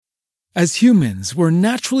As humans, we're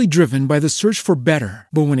naturally driven by the search for better.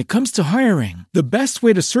 But when it comes to hiring, the best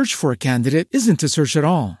way to search for a candidate isn't to search at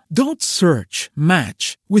all. Don't search,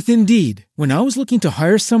 match with Indeed. When I was looking to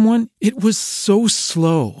hire someone, it was so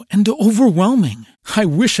slow and overwhelming. I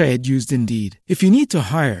wish I had used Indeed. If you need to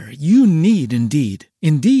hire, you need Indeed.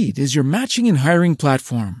 Indeed is your matching and hiring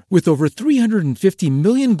platform with over 350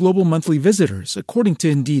 million global monthly visitors, according to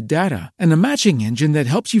Indeed data, and a matching engine that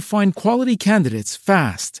helps you find quality candidates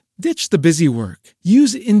fast. Ditch the busy work.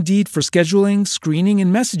 Use Indeed for scheduling, screening,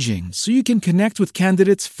 and messaging so you can connect with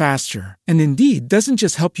candidates faster. And Indeed doesn't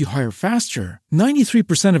just help you hire faster.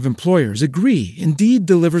 93% of employers agree Indeed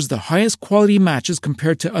delivers the highest quality matches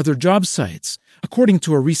compared to other job sites, according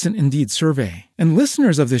to a recent Indeed survey. And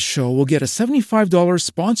listeners of this show will get a $75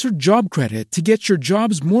 sponsored job credit to get your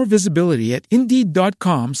jobs more visibility at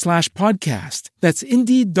Indeed.com/podcast. That's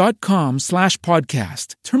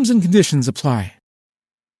Indeed.com/podcast. Terms and conditions apply.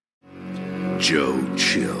 Joe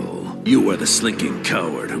Chill, you are the slinking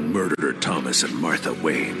coward who murdered Thomas and Martha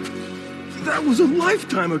Wayne. That was a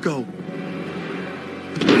lifetime ago.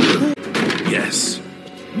 Yes,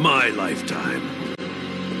 my lifetime.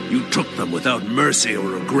 You took them without mercy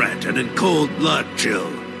or regret and in cold blood,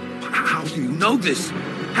 Chill. How do you know this?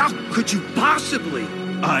 How could you possibly?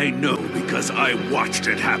 I know because I watched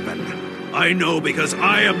it happen. I know because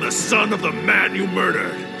I am the son of the man you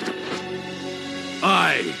murdered.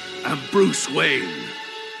 I am Bruce Wayne.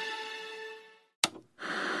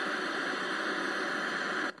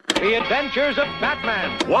 The Adventures of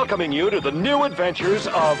Batman. Welcoming you to the new adventures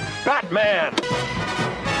of Batman.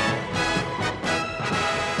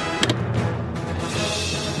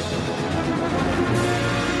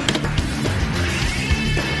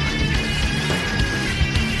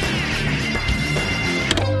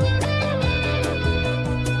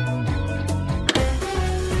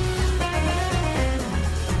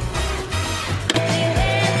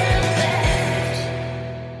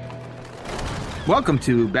 Welcome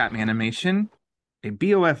to Batman Animation, a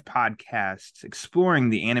BOF podcast exploring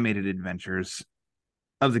the animated adventures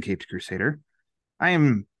of the Caped Crusader. I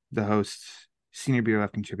am the host, senior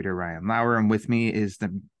BOF contributor Ryan Lauer, and with me is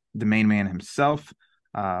the main man himself,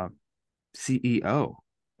 CEO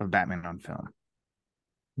of Batman on Film,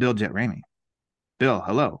 Bill Jet Ramey. Bill,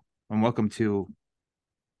 hello, and welcome to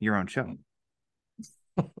your own show.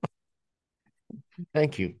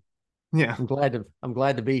 Thank you. Yeah, I'm glad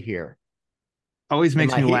to be here. Always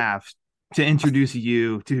makes me laugh to introduce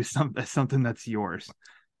you to something that's yours.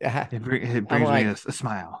 It brings me a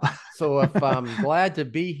smile. So if I'm glad to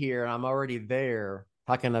be here, I'm already there.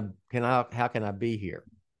 How can I be here?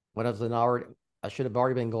 What is it already? I should have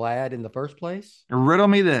already been glad in the first place. Riddle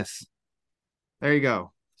me this. There you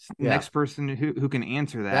go. Yeah. Next person who can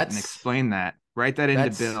answer that and explain that. Write that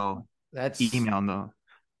into Bill. That's email though.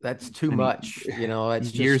 That's too much.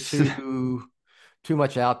 It's just too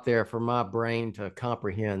much out there for my brain to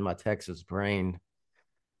comprehend. My Texas brain.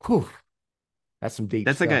 Whew. That's some deep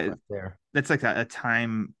stuff right there. That's like a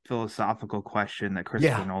time philosophical question that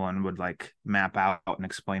Christopher Nolan would like map out and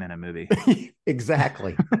explain in a movie.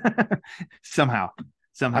 Exactly. somehow.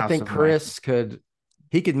 I think Chris could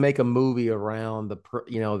make a movie around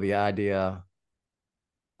the idea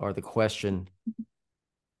or the question: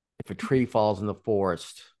 if a tree falls in the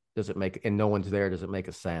forest, and no one's there, does it make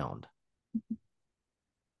a sound?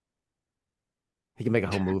 He can make a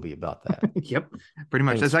whole movie about that. Yep, pretty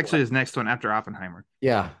much. That's actually his next one after Oppenheimer.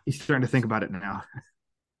 Yeah, he's starting to think about it now.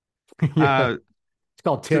 It's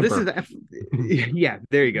called Timber. So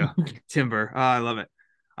there you go, Timber. I love it.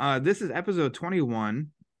 This is episode 21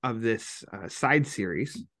 of this side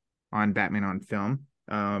series on Batman on Film.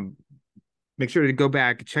 Make sure to go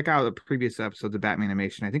back, check out the previous episodes of Batman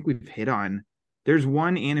Animation. I think we've hit on. There's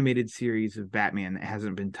one animated series of Batman that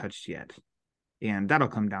hasn't been touched yet, and that'll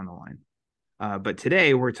come down the line. But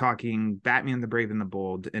today we're talking Batman the Brave and the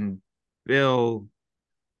Bold. And Bill,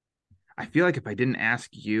 I feel like if I didn't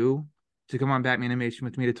ask you to come on Batman Animation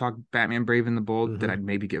with me to talk Batman Brave and the Bold, that I'd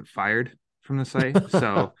maybe get fired from the site.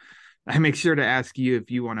 So I make sure to ask you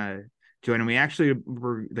if you want to join. And we actually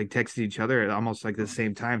were like texting each other at almost like the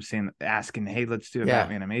same time asking, hey, let's do a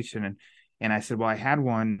Batman Animation. And I said, well, I had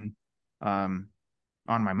one on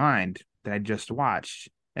my mind that I just watched,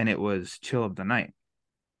 and it was Chill of the Night.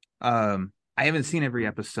 I haven't seen every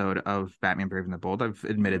episode of Batman Brave and the Bold. I've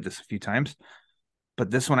admitted this a few times,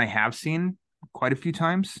 but this one I have seen quite a few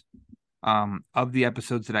times. Of the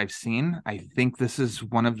episodes that I've seen, I think this is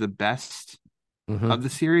one of the best of the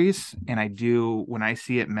series. And when I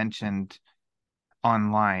see it mentioned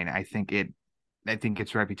online, I think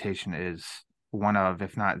its reputation is one of,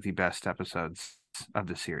 if not the best episodes of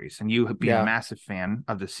the series, and you being a massive fan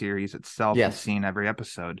of the series itself and seeing every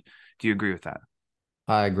episode. Do you agree with that?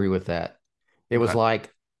 I agree with that. It was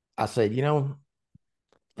like I said,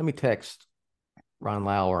 let me text Ron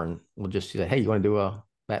Lauer and we'll just say, hey, you want to do a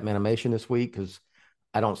Batman animation this week? Because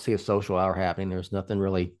I don't see a social hour happening. There's nothing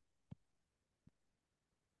really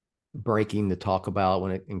breaking to talk about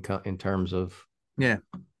when in terms of the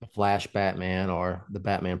Flash Batman or the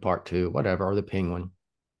Batman Part 2, whatever, or the Penguin.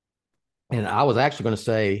 And I was actually going to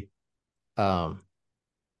say,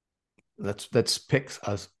 let's pick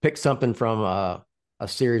something from a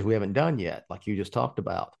series we haven't done yet, like you just talked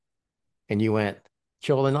about. And you went,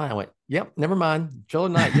 Chill of the Night. I went, yep, never mind. Chill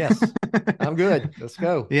of the Night. Yes, I'm good. Let's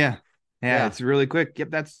go. Yeah, it's really quick.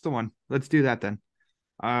 Yep, that's the one. Let's do that then.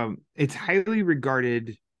 It's highly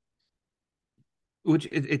regarded, which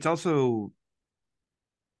it's also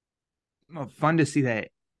fun to see that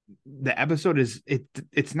the episode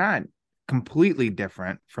it's not completely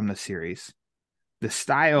different from the series. The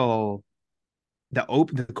style, the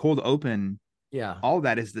cold open, all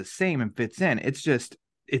that is the same and fits in.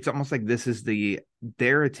 It's almost like this is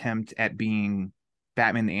their attempt at being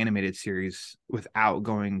Batman the Animated Series without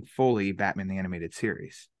going fully Batman the Animated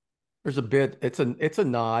Series. There's a bit. It's a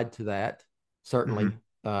nod to that, certainly.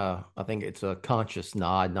 I think it's a conscious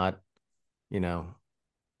nod, not,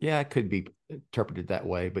 it could be interpreted that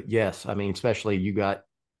way. But yes, I mean, especially you got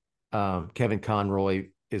Kevin Conroy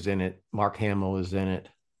is in it. Mark Hamill is in it.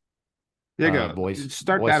 There you go. Voice.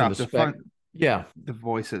 Start voice that off. The fun. Yeah. The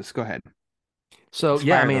voices. Go ahead. So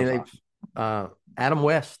Adam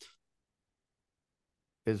West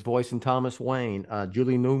is voicing Thomas Wayne.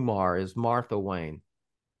 Julie Newmar is Martha Wayne.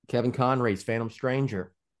 Kevin Conroy's Phantom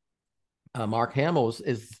Stranger. Mark Hamill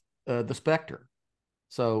is the Spectre.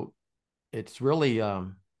 So it's really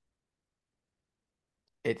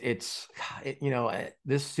this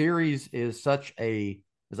series is such a,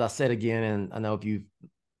 as I said again, and I know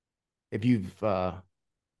if you've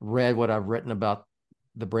read what I've written about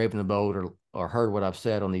The Brave and the Bold or heard what I've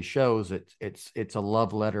said on these shows, it's a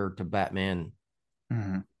love letter to Batman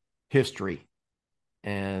history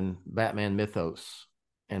and Batman mythos.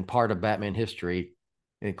 And part of Batman history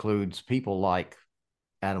includes people like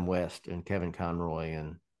Adam West and Kevin Conroy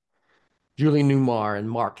and Julie Newmar and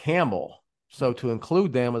Mark Hamill. So to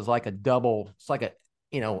include them is like a double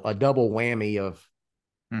whammy of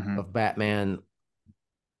Batman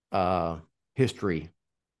history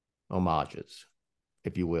homages,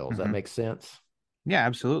 if you will. Does that make sense? Yeah,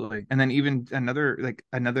 absolutely. And then even another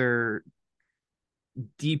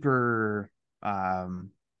deeper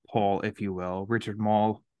pull, if you will. Richard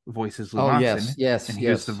Mall voices Lou Monson. Yes. And he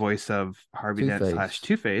was the voice of Harvey Dent /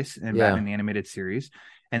 Two-Face in Batman the Animated Series.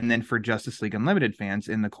 And then for Justice League Unlimited fans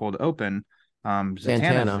in the cold open,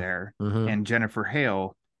 Zatanna's there, and Jennifer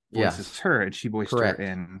Hale voices her, and she voiced her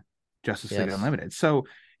in Justice League Unlimited. So,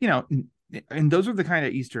 and those are the kind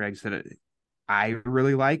of Easter eggs that I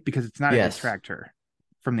really like, because it's not a distractor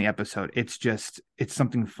from the episode. It's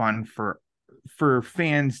something fun for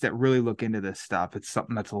fans that really look into this stuff. It's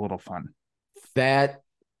something that's a little fun.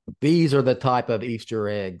 These are the type of Easter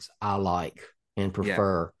eggs I like and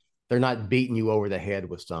prefer. Yeah. They're not beating you over the head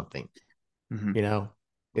with something.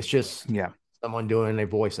 It's just someone doing a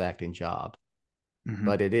voice acting job.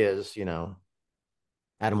 But it is,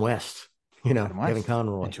 Adam West, Kevin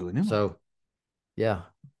Conroy. So, yeah.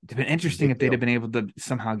 It'd been interesting if they'd have been able to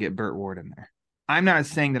somehow get Burt Ward in there. I'm not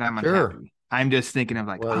saying that I'm unhappy. Sure. I'm just thinking of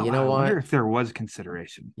I wonder if there was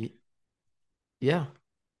consideration. Yeah.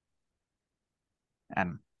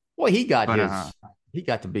 Well, he got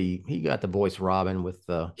to voice Robin with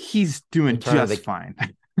he's doing just fine.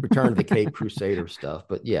 Return of the Cape Crusader stuff,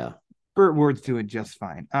 but yeah. Burt Ward's doing just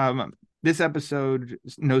fine. This episode,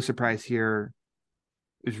 no surprise here,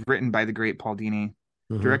 is written by the great Paul Dini,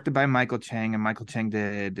 directed by Michael Chang, and Michael Chang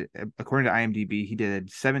did, according to IMDb, he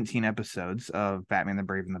did 17 episodes of Batman the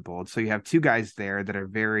Brave and the Bold. So you have two guys there that are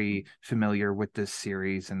very familiar with this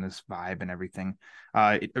series and this vibe and everything.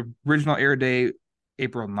 Original air date,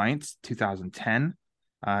 April 9th, 2010,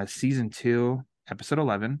 season 2, episode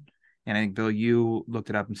 11. And I think, Bill, you looked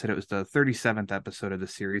it up and said it was the 37th episode of the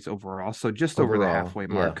series overall. So just over the halfway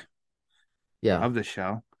mark of the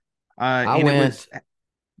show. I'm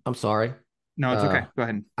sorry. No, it's okay. Go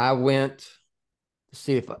ahead. I went to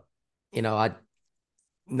see if,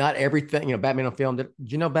 not everything, Batman on Film. Did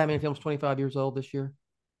you know Batman on Film's 25 years old this year?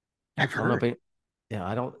 I've heard.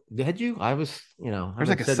 I don't. Did you? I was, there's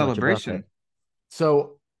like a celebration.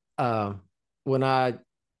 So when I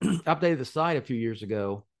updated the site a few years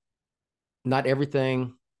ago, not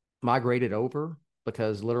everything migrated over,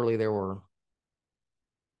 because literally there were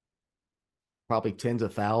probably tens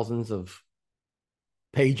of thousands of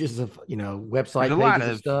pages of, There's website pages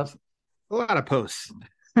of stuff. a lot of posts,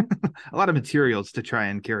 a lot of materials to try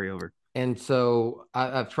and carry over. And so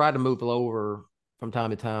I've tried to move over from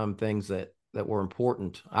time to time things that were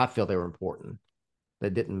important. I feel they were important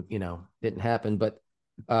that didn't happen, but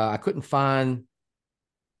I couldn't find.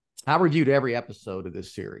 I reviewed every episode of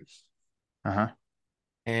this series,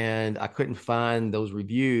 and I couldn't find those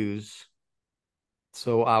reviews.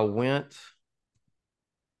 So I went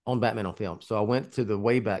on Batman on Film. So I went to the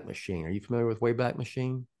Wayback Machine. Are you familiar with Wayback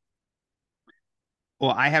Machine?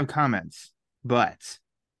 Well, I have comments, but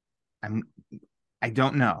I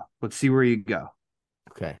don't know. Let's see where you go.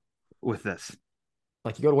 Okay. With this.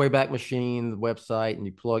 Like you go to Wayback Machine, the website, and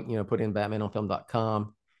you put in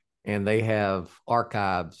batmanonfilm.com, and they have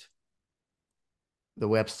archived the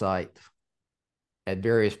website at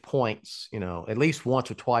various points, at least once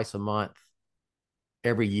or twice a month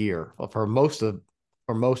every year for most of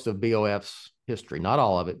BOF's history. Not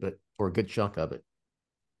all of it, but for a good chunk of it.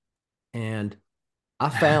 And I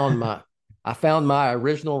found my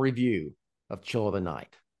original review of Chill of the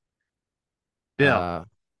Night. Bill.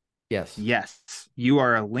 Yes. Yes. You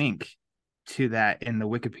are a link to that in the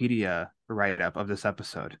Wikipedia write-up of this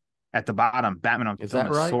episode. At the bottom, Batman on Film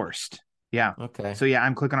is right? sourced. Yeah. Okay. So yeah,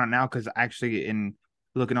 I'm clicking on it now because actually in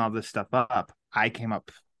looking all this stuff up, I came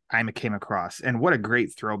across, and what a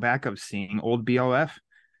great throwback of seeing old BOF,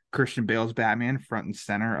 Christian Bale's Batman front and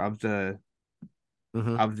center of the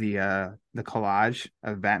collage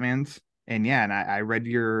of Batman's. And yeah, and I read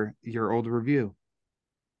your old review.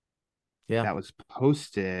 Yeah. That was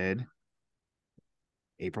posted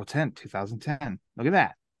April 10th, 2010. Look at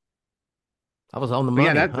that. I was on the money.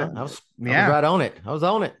 Yeah, I was right on it. I was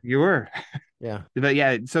on it. You were. Yeah. But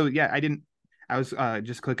yeah, so yeah, I was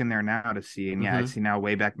just clicking there now to see, and yeah, I see now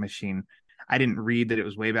Wayback Machine. I didn't read that it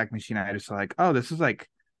was Wayback Machine. I just like, oh, this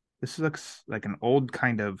looks like an old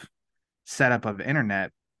kind of setup of the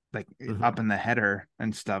internet, like up in the header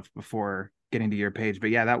and stuff before getting to your page.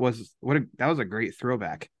 But yeah, that was a great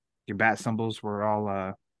throwback. Your bat symbols were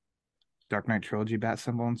all Dark Knight Trilogy bat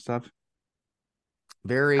symbol and stuff.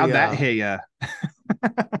 How'd that hit ya?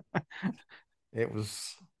 I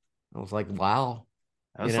was like, wow.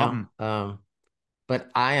 That was something. But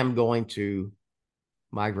I am going to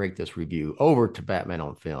migrate this review over to Batman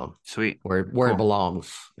on Film. Sweet. Where it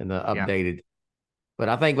belongs in the updated. Yeah. But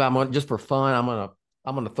I think just for fun,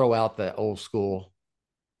 I'm gonna throw out the old school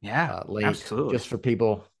link absolutely. Just for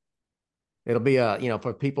people. It'll be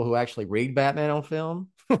for people who actually read Batman on Film,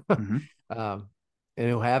 and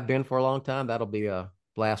who have been for a long time. That'll be a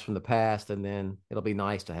blast from the past, and then it'll be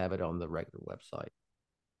nice to have it on the regular website.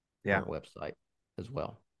 Yeah, website as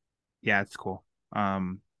well. Yeah, it's cool.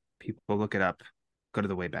 People look it up. Go to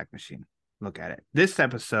the Wayback Machine. Look at it. This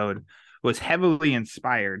episode was heavily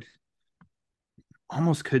inspired.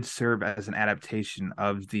 Almost could serve as an adaptation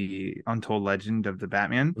of the Untold Legend of the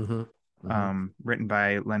Batman. Written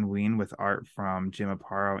by Len Wein with art from Jim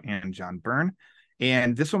Aparo and John Byrne.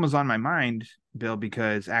 And this one was on my mind, Bill,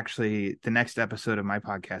 because actually the next episode of my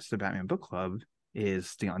podcast, the Batman Book Club,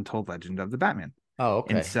 is the Untold Legend of the Batman. Oh,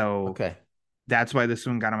 okay. And so that's why this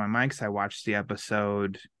one got on my mind, because I watched the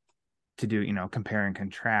episode to do, compare and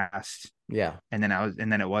contrast. Yeah. And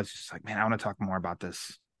then it was just like, man, I want to talk more about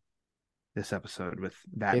this episode with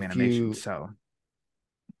Batman animation. So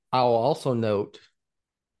I'll also note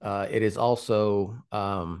it is also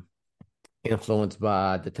influenced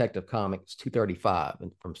by Detective Comics 235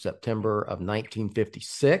 from September of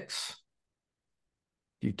 1956.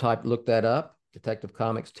 You look that up, Detective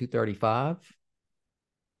Comics 235,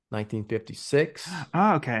 1956.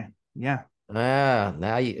 Oh, okay. Yeah.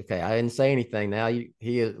 Now I didn't say anything. Now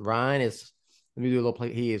Ryan is, let me do a little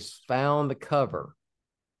play. He has found the cover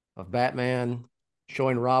of Batman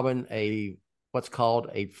showing Robin what's called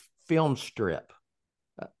a film strip.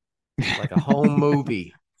 Like a home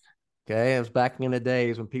movie. Okay. It was back in the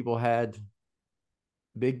days when people had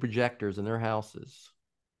big projectors in their houses.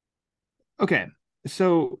 Okay.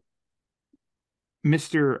 So,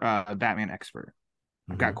 Mr. Batman expert,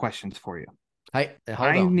 I've got questions for you. Hey, I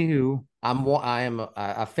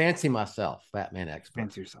fancy myself Batman expert.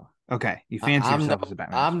 Fancy yourself. Okay. You fancy yourself as a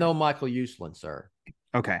Batman expert. I'm no Michael Uslan, sir.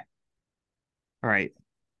 Okay. All right.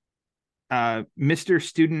 Mr.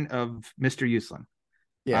 Student of Mr. Uslan.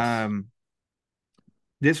 Yes.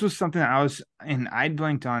 This was something I'd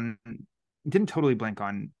blanked on, didn't totally blank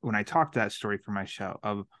on when I talked that story for my show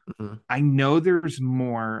of, I know there's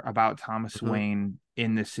more about Thomas Wayne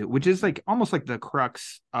in this suit, which is like almost like the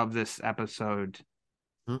crux of this episode.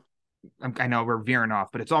 I know we're veering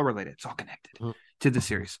off, but it's all related. It's all connected to the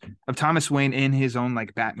series of Thomas Wayne in his own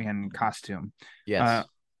like Batman costume. Yes.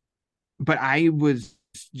 But I was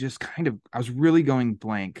just kind of, I was really going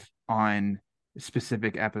blank on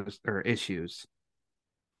specific episodes or issues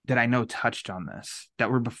that I know touched on this that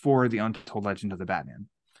were before the Untold Legend of the Batman.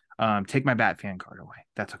 Take my Bat fan card away.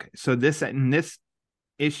 That's okay. So in this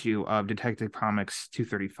issue of Detective Comics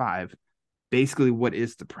 235, basically what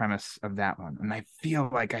is the premise of that one? And I feel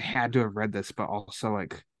like I had to have read this, but also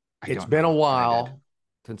like it's been a while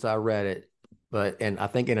since I read it, and I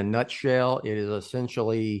think in a nutshell, it is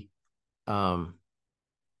essentially the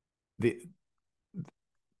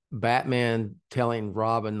Batman telling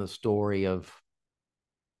Robin the story of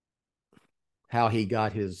how he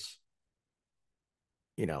got his,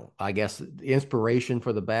 I guess, the inspiration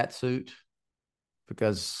for the bat suit,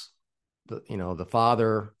 because the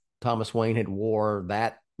father, Thomas Wayne, had wore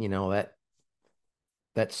that,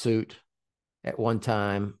 that suit at one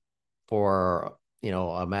time for,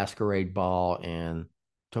 a masquerade ball and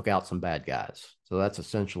took out some bad guys. So that's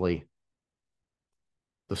essentially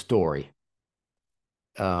the story.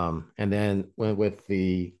 And then with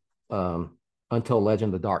the Untold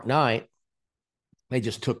Legend of the Dark Knight, they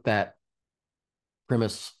just took that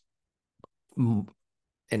premise and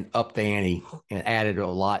upped the ante and added a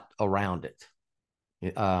lot around it.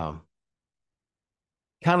 Kind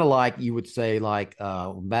of like you would say, like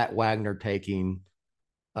Matt Wagner taking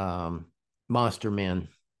Monster Men.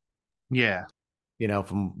 Yeah.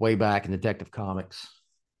 From way back in Detective Comics,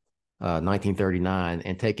 1939,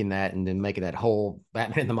 and taking that and then making that whole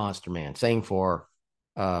Batman and the Monster Man. Same for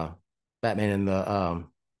Batman and the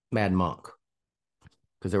Mad Monk,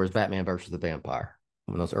 because there was Batman versus the Vampire,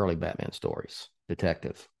 one of those early Batman stories,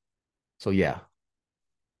 detective. So yeah.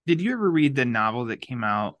 Did you ever read the novel that came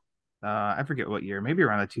out? I forget what year, maybe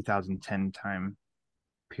around the 2010 time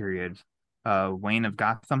period. Wayne of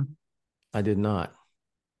Gotham. I did not.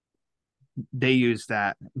 They used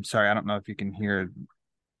that. I'm sorry, I don't know if you can hear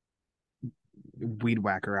Weed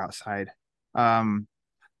Whacker outside.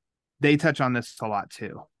 They touch on this a lot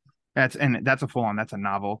too. That's a full on. That's a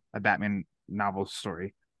novel, a Batman novel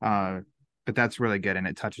story. But that's really good, and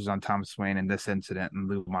it touches on Thomas Wayne and this incident and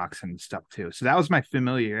Lou Moxon and stuff too. So that was my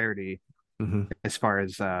familiarity as far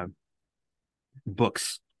as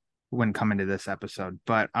books when coming to this episode.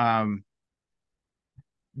 But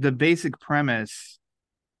the basic premise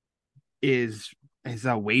is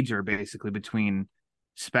a wager basically between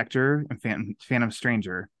Spectre and Phantom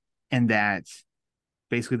Stranger, and that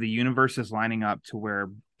basically the universe is lining up to where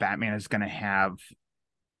Batman is going to have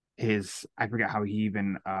his, I forget how he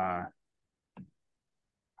even how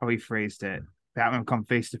he phrased it, Batman come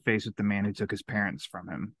face to face with the man who took his parents from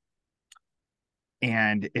him.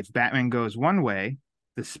 And if Batman goes one way,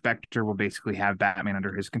 the Spectre will basically have Batman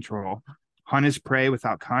under his control, hunt his prey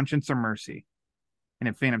without conscience or mercy. And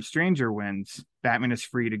if Phantom Stranger wins, Batman is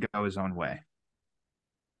free to go his own way.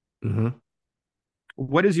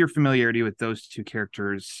 What is your familiarity with those two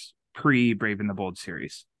characters pre Brave and the Bold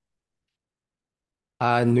series?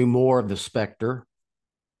 I knew more of the Spectre.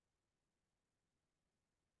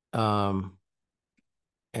 And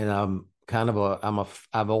I'm kind of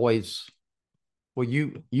I've always, well,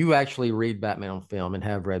 you actually read Batman on film and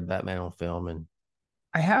have read Batman on film, and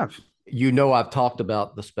I have. I've talked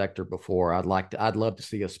about the Spectre before. I'd love to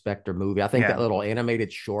see a Spectre movie. I think that little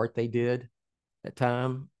animated short they did at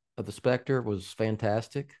time of the Spectre was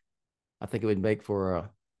fantastic. I think it would make for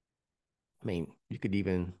you could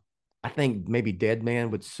even, I think maybe Dead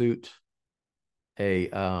Man would suit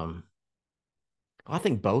I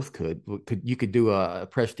think both you could do a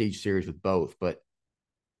prestige series with both, but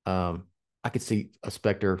I could see the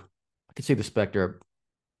Spectre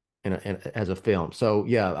as a film. So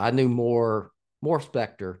yeah, I knew more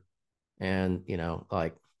Spectre, and how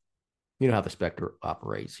the Spectre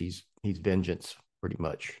operates. He's vengeance pretty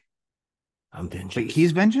much. I'm vengeance. Wait,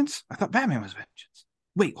 he's vengeance? I thought Batman was vengeance.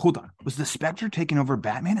 Wait, hold on. Was the Spectre taking over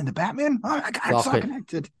Batman and the Batman? Oh my God, it's all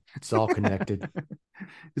connected. It's all connected.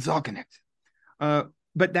 It's all connected.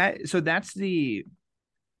 But that's the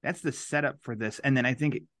setup for this. And then I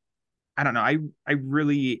think, I don't know, I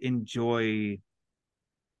really enjoy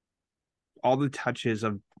all the touches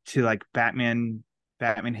to like Batman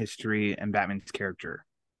history and Batman's character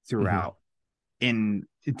throughout. In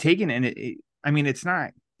taken, and it's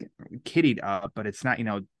not kiddied up, but it's not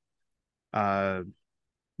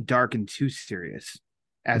dark and too serious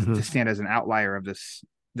as to stand as an outlier of this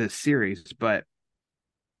series, but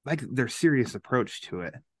like their serious approach to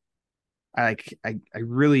it, I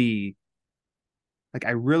really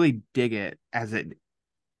dig it, as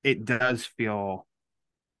it does feel,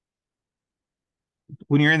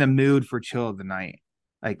 when you're in the mood for chill of the night.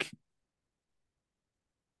 Like,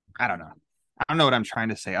 I don't know what I'm trying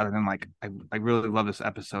to say other than like I really love this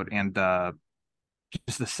episode, and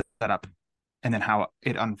just the setup and then how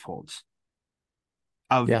it unfolds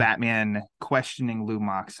of Yeah. Batman questioning Lou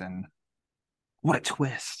Moxon. What a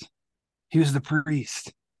twist. He was the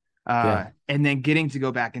priest. Yeah. And then getting to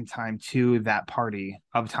go back in time to that party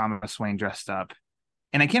of Thomas Wayne dressed up.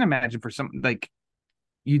 And I can't imagine for some, like,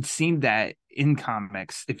 you'd seen that in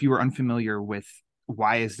comics if you were unfamiliar with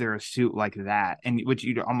why is there a suit like that, and which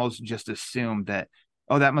you'd almost just assume that,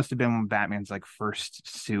 oh, that must have been Batman's like first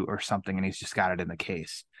suit or something, and he's just got it in the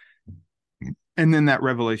case. And then that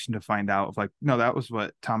revelation to find out of like, no, that was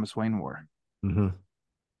what Thomas Wayne wore. Mm-hmm.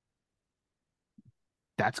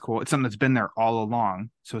 That's cool. It's something that's been there all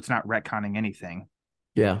along, so it's not retconning anything.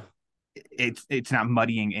 Yeah. It's not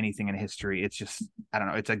muddying anything in history. It's just, I don't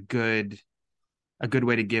know, it's a good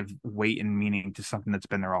way to give weight and meaning to something that's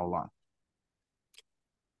been there all along.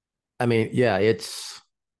 I mean, yeah, it's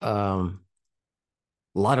a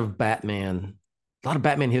lot of Batman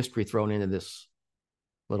history thrown into this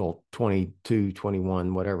little 22,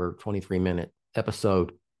 21, whatever, 23-minute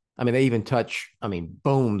episode. I mean, they even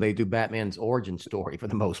boom, they do Batman's origin story for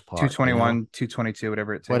the most part. 221, 222,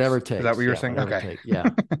 whatever it takes. Whatever it takes. Is that what you were yeah, saying? Okay. Yeah.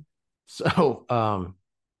 So, I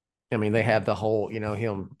mean, they have the whole,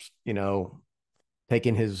 him,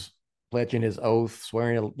 taking pledging his oath,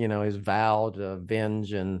 swearing, his vow to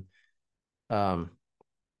avenge. And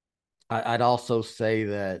I'd also say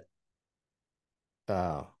that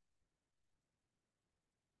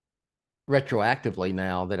retroactively,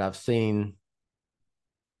 now that I've seen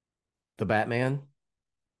the Batman,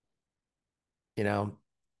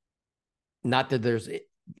 not that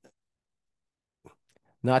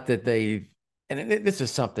they've, and this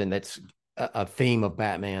is something that's a theme of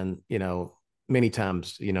Batman, many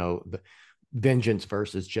times, the vengeance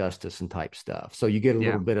versus justice and type stuff. So you get a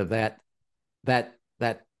little bit of that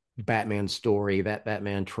Batman story, that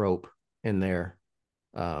Batman trope in there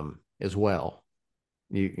as well.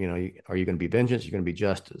 Are you going to be vengeance? You're going to be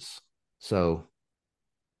justice. So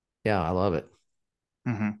yeah, I love it.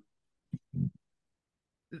 Mm-hmm.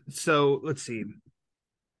 So let's see.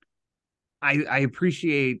 I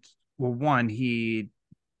appreciate, well, one, he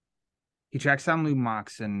tracks down Lou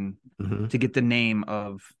Moxon to get the name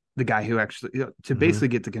of the guy who actually, to basically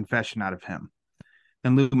get the confession out of him.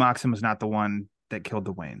 And Lou Moxon was not the one that killed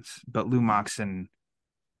the Waynes, but Lou Moxon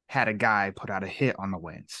had a guy put out a hit on the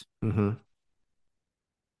Waynes. Mm-hmm.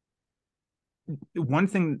 One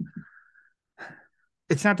thing,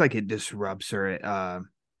 it's not like it disrupts or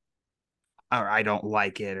I don't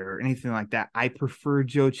like it or anything like that. I prefer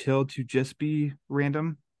Joe Chill to just be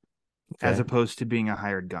random as opposed to being a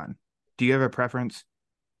hired gun. Do you have a preference?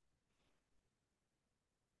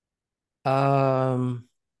 I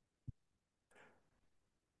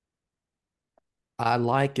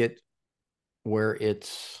like it where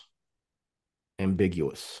it's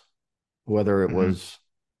ambiguous, whether it was,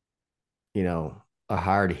 a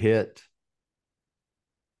hard hit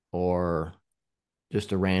or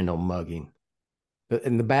just a random mugging.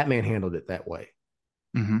 And the Batman handled it that way.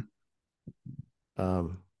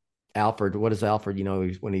 Alfred, what is Alfred?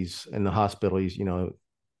 When he's in the hospital, he's,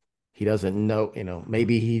 he doesn't know,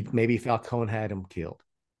 maybe Falcone had him killed,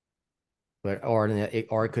 but, or it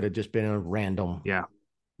could have just been a random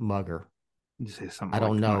mugger. You say something I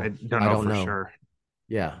don't know. I don't know for sure.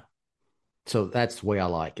 Yeah. So that's the way I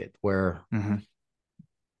like it, where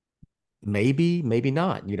maybe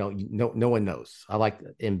not. No one knows. I like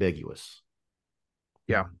ambiguous.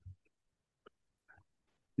 Yeah.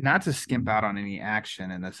 Not to skimp out on any action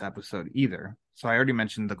in this episode either. So I already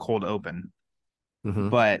mentioned the cold open,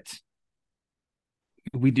 but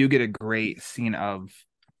we do get a great scene of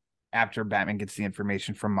after Batman gets the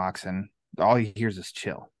information from Moxon, all he hears is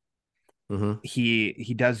chill.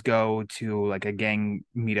 He does go to like a gang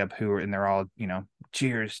meetup and they're all,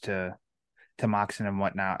 cheers to Moxon and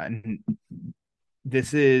whatnot. And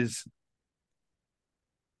this is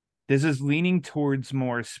leaning towards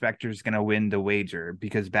more Spectre's going to win the wager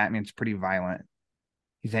because Batman's pretty violent.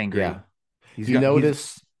 He's angry. Yeah. Did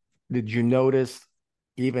you notice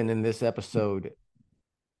even in this episode,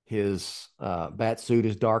 his bat suit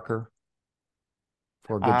is darker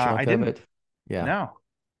for a good chunk of it? Yeah. No.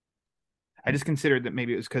 I just considered that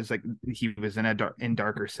maybe it was because like he was in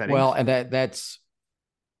darker settings. Well, and that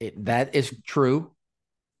is true.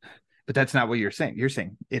 But that's not what you're saying. You're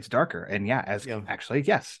saying it's darker, and actually,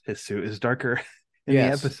 yes, his suit is darker in the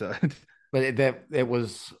episode. But it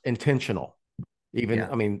was intentional. Even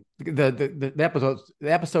I mean, the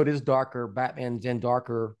episode is darker. Batman's in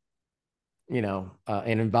darker, an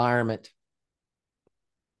environment,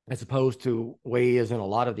 as opposed to way he is in a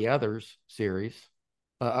lot of the others series,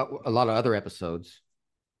 a lot of other episodes.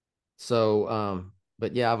 So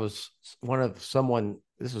but yeah, I was someone.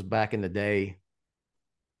 This was back in the day.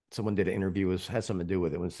 Someone did an interview, had something to do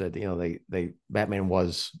with it, and said, they Batman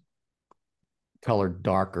was colored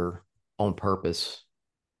darker on purpose.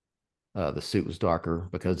 The suit was darker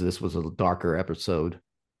because this was a darker episode.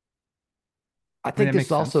 I think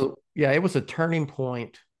this also, it was a turning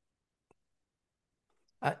point.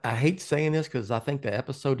 I hate saying this because I think the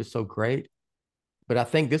episode is so great, but I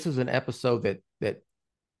think this is an episode that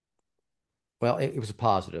well, it was a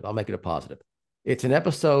positive. I'll make it a positive. It's an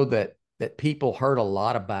episode that people heard a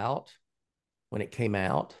lot about when it came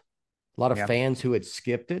out. A lot of fans who had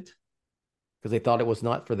skipped it because they thought it was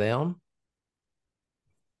not for them.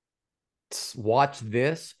 Watch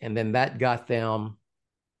this, and then that got them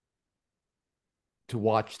to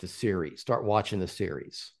watch the series, start watching the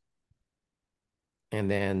series, and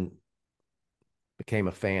then became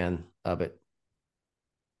a fan of it.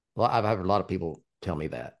 Well, I've had a lot of people tell me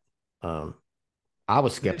that. I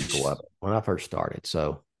was skeptical of it when I first started.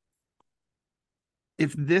 So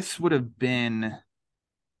if this would have been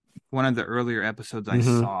one of the earlier episodes I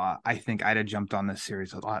saw, I think I'd have jumped on this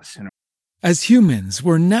series a lot sooner. As humans,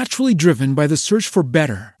 we're naturally driven by the search for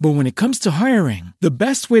better. But when it comes to hiring, the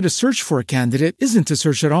best way to search for a candidate isn't to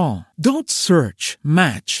search at all. Don't search,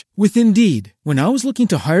 match with Indeed. When I was looking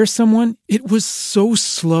to hire someone, it was so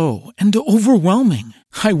slow and overwhelming.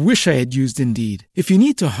 I wish I had used Indeed. If you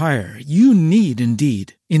need to hire, you need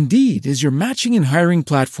Indeed. Indeed is your matching and hiring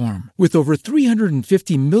platform with over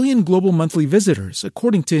 350 million global monthly visitors,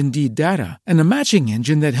 according to Indeed data, and a matching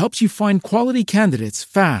engine that helps you find quality candidates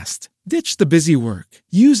fast. Ditch the busy work.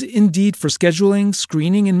 Use Indeed for scheduling,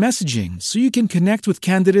 screening, and messaging so you can connect with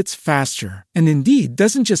candidates faster. And Indeed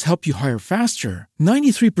doesn't just help you hire faster.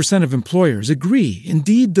 93% of employers agree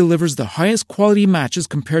Indeed delivers the highest quality matches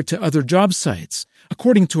compared to other job sites,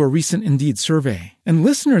 according to a recent Indeed survey. And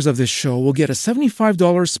listeners of this show will get a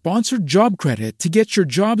 $75 sponsored job credit to get your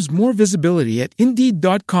jobs more visibility at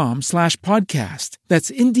Indeed.com/podcast. That's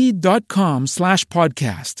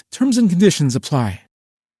Indeed.com/podcast. Terms and conditions apply.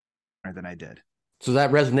 Than I did. So that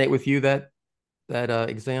resonate with you, that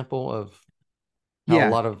example of how a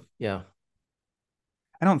lot of I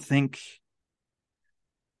don't think,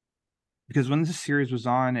 because when this series was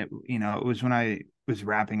on, it was when I was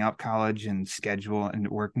wrapping up college and schedule and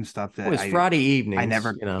work and stuff. That it was Friday evening. I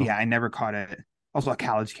never caught it. Also, a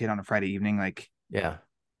college kid on a Friday evening,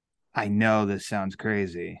 I know this sounds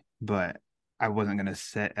crazy, but I wasn't gonna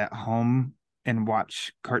sit at home and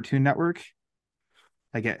watch Cartoon Network.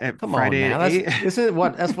 Like at Friday,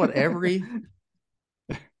 that's what every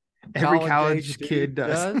college kid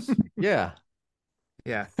does. Yeah.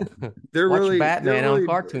 They're Watch Batman on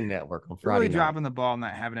Cartoon Network on Friday. Really dropping the ball,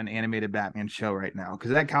 not having an animated Batman show right now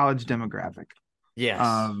because that college demographic.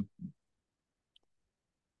 Yes.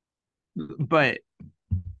 But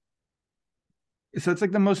so it's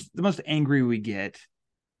like the most angry we get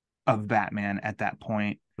of Batman at that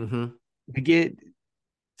point. Mm-hmm. We get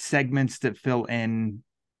segments that fill in,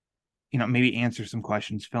 maybe answer some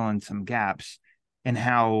questions, fill in some gaps, and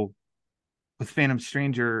how with Phantom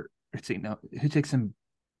Stranger, who takes him?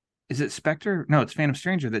 Is it Spectre? No, it's Phantom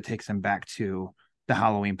Stranger that takes him back to the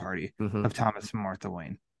Halloween party of Thomas and Martha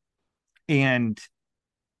Wayne, and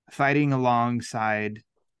fighting alongside,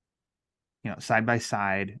 side by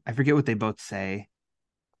side. I forget what they both say.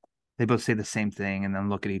 They both say the same thing, and then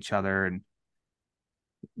look at each other and.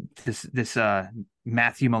 This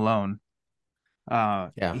Matthew Malone,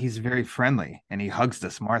 he's very friendly and he hugs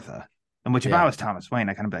this Martha. And which if I was Thomas Wayne,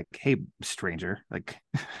 I kind of be like, "Hey, stranger!" Like,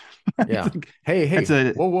 hey, it's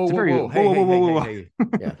a whoa.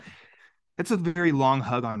 Yeah, it's a very long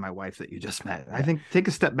hug on my wife that you just met. I think take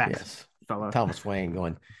a step back, fella. Thomas Wayne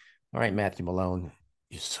going, "All right, Matthew Malone,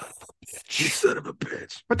 you son of a bitch! You son of a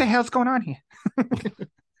bitch! What the hell's going on here?"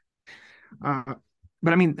 But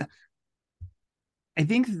I mean. I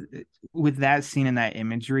think with that scene and that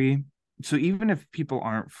imagery, so even if people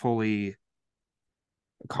aren't fully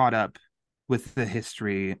caught up with the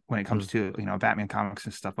history when it comes to, Batman comics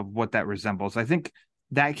and stuff of what that resembles, I think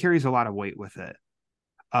that carries a lot of weight with it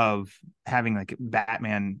of having like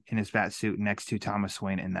Batman in his bat suit next to Thomas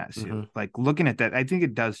Wayne in that suit. Like looking at that, I think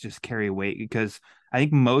it does just carry weight because I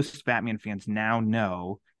think most Batman fans now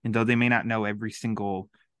know, and though they may not know every single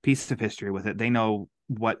piece of history with it, they know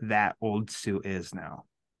what that old suit is now.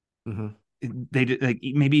 They like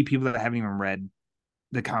maybe people that haven't even read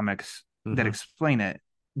the comics that explain it,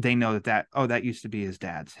 they know that used to be his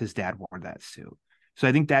dad's. His dad wore that suit. So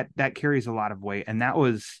I think that carries a lot of weight, and that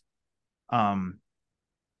was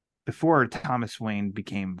before Thomas Wayne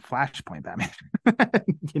became Flashpoint Batman.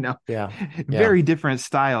 Very different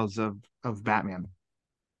styles of Batman.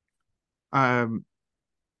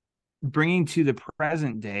 bringing to the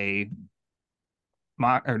present day,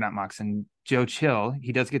 Joe Chill,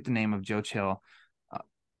 he does get the name of Joe Chill,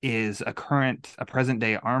 is a present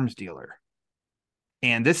day arms dealer.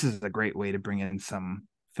 And this is a great way to bring in some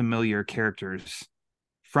familiar characters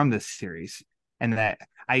from this series. And that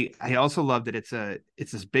I also love that it's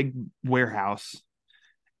this big warehouse,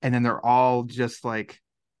 and then they're all just like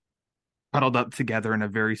huddled up together in a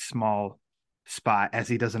very small spot as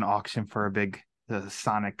he does an auction for a big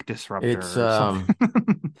sonic disruptor. It's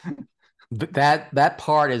that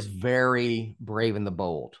part is very Brave and the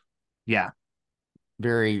Bold. Yeah.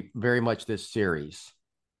 Very, very much this series.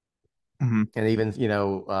 Mm-hmm. And even,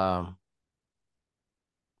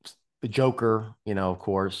 the Joker, of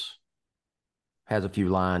course, has a few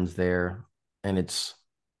lines there, and it's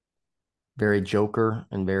very Joker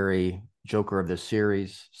and very Joker of the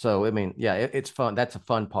series. So, I mean, yeah, it's fun. That's a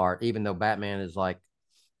fun part, even though Batman is like,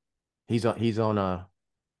 he's like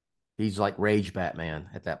Rage Batman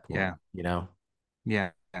at that point. Yeah.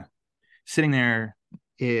 Yeah. Sitting there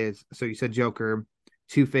is, so you said Joker,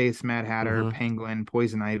 Two-Face, Mad Hatter, Mm-hmm. Penguin,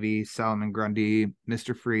 Poison Ivy, Solomon Grundy,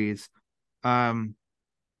 Mr. Freeze.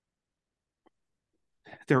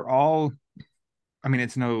 They're all, I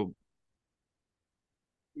mean,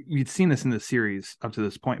 you'd seen this in the series up to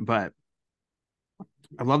this point, but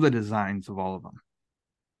I love the designs of all of them.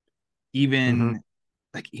 Even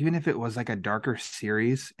if it was like a darker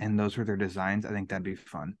series and those were their designs, I think that'd be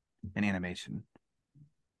fun in animation.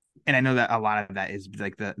 And I know that a lot of that is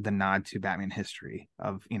like the nod to Batman history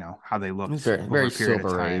of, how they look. It's very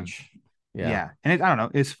Silver Age. Yeah. And I don't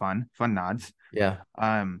know, it's fun nods. Yeah.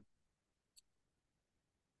 And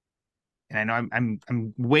I know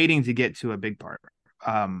I'm waiting to get to a big part.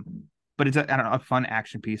 But it's a fun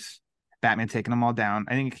action piece. Batman taking them all down.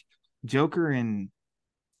 I think Joker and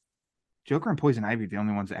Poison Ivy are the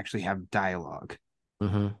only ones that actually have dialogue.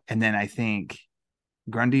 Mm-hmm. And then I think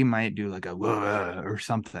Grundy might do like a whoa or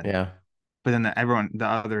something. Yeah. But then the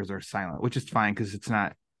others are silent, which is fine because it's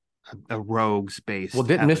not a rogues based. Well,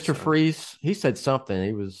 didn't Mr. Freeze, he said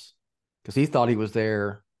something. Because he thought he was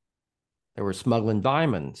there. They were smuggling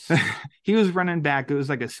diamonds. He was running back. It was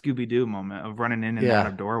like a Scooby-Doo moment of running in and out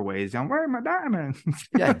of doorways. Where are my diamonds?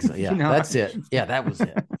 Yeah, exactly. Yeah, that's it. Yeah, that was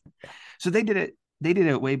it. So they did it. They did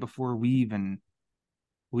it way before we even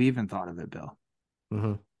thought of it, Bill.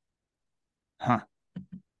 Mm-hmm. Huh.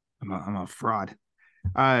 I'm a fraud.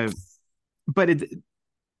 But it.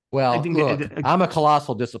 Well, I think I'm a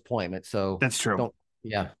colossal disappointment. So that's true.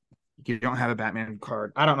 You don't have a Batman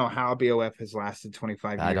card. I don't know how BOF has lasted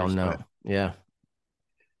 25 years. I don't know. Yeah.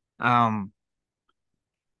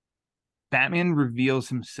 Batman reveals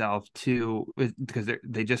himself because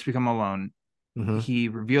they just become alone. Mm-hmm. He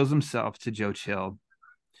reveals himself to Joe Chill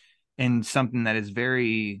in something that is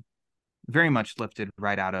very, very much lifted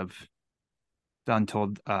right out of the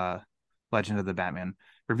Untold Legend of the Batman.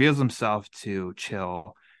 Reveals himself to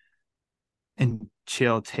Chill, and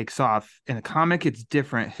Chill takes off. In the comic, it's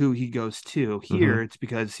different who he goes to. Here, it's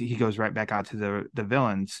because he goes right back out to the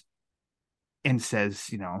villains and says,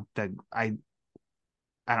 that I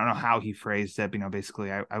don't know how he phrased it,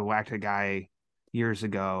 basically I whacked a guy years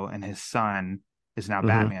ago and his son is now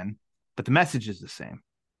Batman, but the message is the same.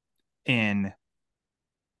 And,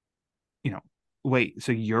 wait,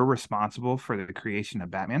 so you're responsible for the creation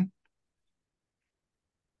of Batman?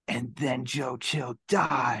 And then Joe Chill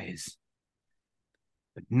dies.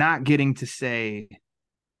 But not getting to say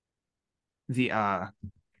the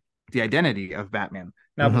identity of Batman.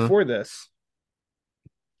 Now, before this,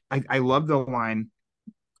 I love the line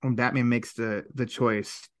when Batman makes the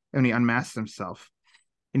choice and he unmasks himself,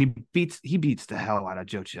 and he beats the hell out of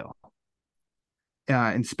Joe Chill.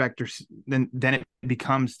 Inspector, then it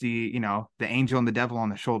becomes the angel and the devil on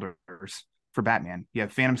the shoulders for Batman. You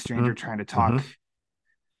have Phantom Stranger trying to talk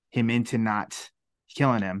him into not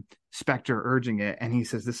killing him, Spectre urging it, and he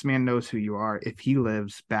says, this man knows who you are. If he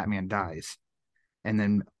lives, Batman dies. And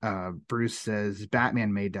then Bruce says,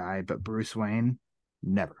 Batman may die, but Bruce Wayne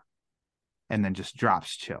never. And then just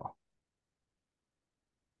drops Chill.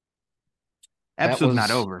 Episode's not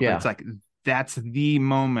over, but it's like that's the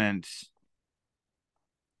moment.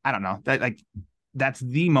 I don't know, that's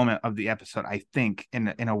the moment of the episode, I think, in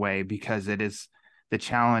a way, because it is the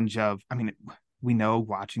challenge of, we know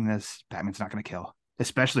watching this, Batman's not going to kill.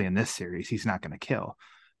 Especially in this series, he's not going to kill,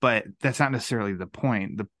 but that's not necessarily the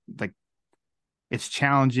point. It's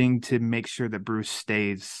challenging to make sure that Bruce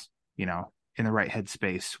stays, in the right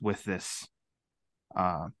headspace with this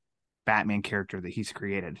Batman character that he's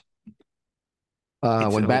created.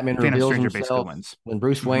 When Batman reveals himself, when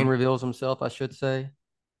Bruce Wayne reveals himself, I should say,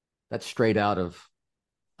 that's straight out of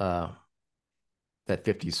that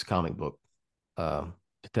 50s comic book,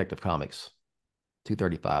 Detective Comics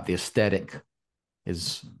 235. The aesthetic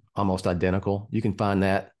is almost identical. You can find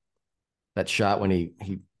that shot when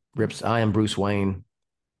he rips "I am Bruce Wayne."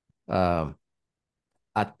 I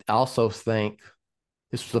also think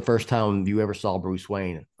this was the first time you ever saw Bruce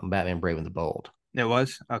Wayne on Batman Brave and the Bold. It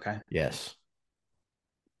was? Okay. Yes.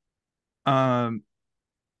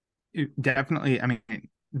 Definitely, I mean,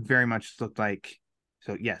 very much looked like,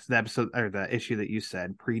 so yes, the episode or the issue that you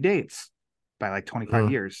said predates by like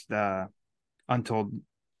 25 years the Untold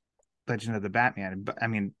Legend of the Batman. But I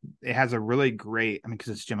mean, it has a really great, I mean,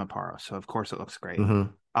 because it's Jim Aparo, so of course it looks great,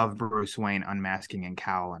 of Bruce Wayne unmasking and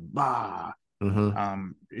cowl and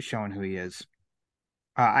showing who he is.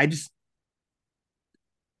 I just,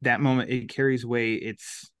 that moment, it carries weight.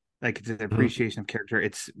 It's like, it's an appreciation of character.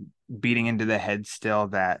 It's beating into the head still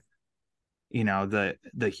that, you know,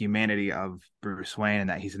 the humanity of Bruce Wayne and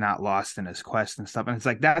that he's not lost in his quest and stuff. And it's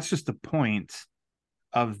like, that's just the point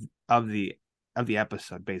of the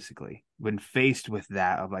episode, basically, when faced with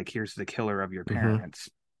that, of like, here's the killer of your parents,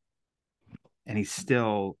 and he's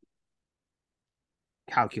still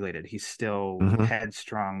calculated, he's still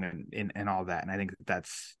headstrong and all that. And I think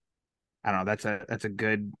that's, I don't know, that's a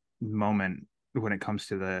good moment when it comes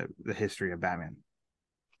to the history of Batman.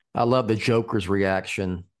 I love the Joker's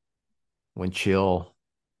reaction when Chill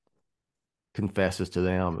confesses to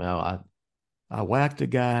them, "Now I whacked a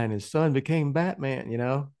guy and his son became Batman," you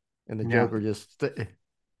know, and the Joker just,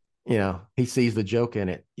 you know, he sees the joke in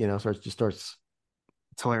it, you know, starts.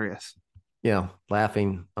 It's hilarious. You know,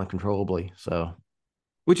 laughing uncontrollably. So,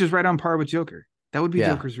 which is right on par with Joker. That would be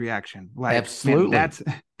Joker's reaction. Like, absolutely, man,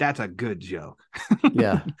 that's a good joke.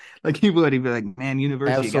 Yeah, like he'd be like, "Man,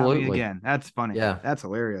 University got me again." That's funny. Yeah, that's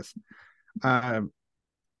hilarious.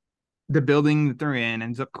 The building that they're in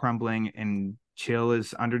ends up crumbling, and Chill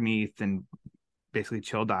is underneath, and basically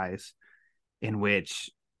Chill dies. In which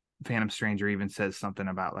Phantom Stranger even says something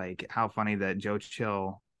about like how funny that Joe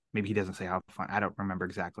Chill. Maybe he doesn't say how funny. I don't remember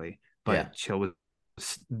exactly, but Chill was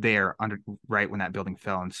there right when that building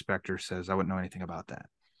fell, and Spectre says, "I wouldn't know anything about that."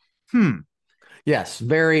 Yes,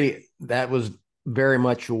 that was very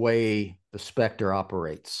much the way the Spectre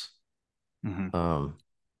operates. If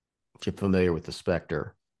you're familiar with the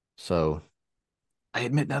Spectre. So I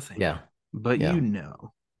admit nothing. Yeah. But you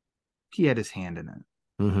know, he had his hand in it.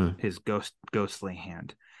 His ghostly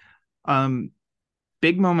hand.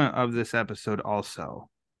 Big moment of this episode also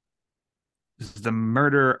is the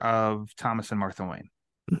murder of Thomas and Martha Wayne.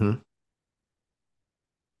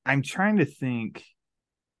 I'm trying to think,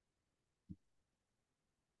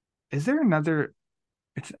 is there another,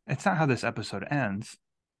 it's not how this episode ends,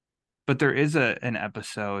 but there is an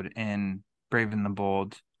episode in Brave and the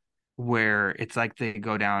Bold where it's like they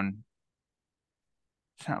go down,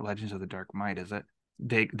 it's not Legends of the Dark Might, is it?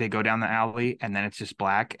 They go down the alley and then it's just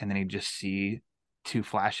black, and then you just see two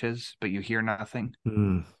flashes, but you hear nothing.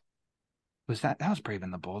 Was that was Brave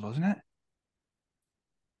and the Bold, wasn't it?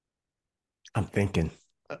 I'm thinking,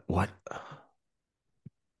 what?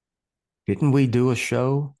 Didn't we do a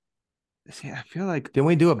show? See, I feel like, didn't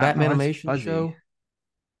we do a Batman animation show?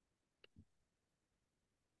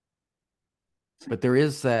 But there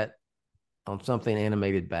is that on something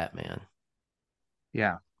animated Batman.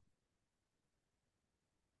 Yeah.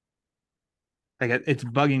 Like, it's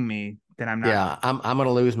bugging me that I'm not. Yeah, I'm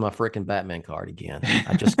gonna lose my freaking Batman card again.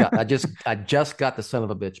 I just got the son of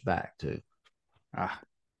a bitch back too.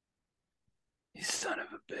 You son of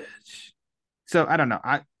a bitch. So I don't know.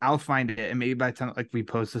 I'll find it, and maybe by the time like we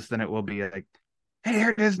post this, then it will be like, hey, here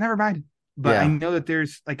it is. Never mind. But I know that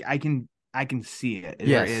there's like I can see it.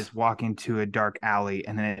 There is walking to a dark alley,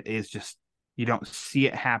 and then it is just, you don't see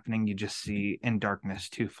it happening. You just see in darkness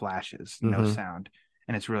two flashes, no sound,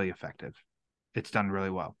 and it's really effective. It's done really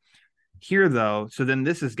well. Here though, so then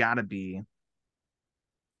this is the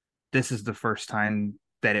first time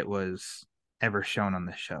that it was ever shown on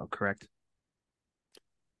this show, correct?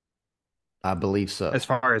 I believe so. As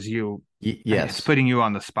far as you, yes, it's putting you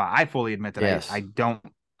on the spot. I fully admit that I don't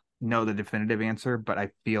know the definitive answer, but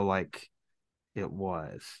I feel like it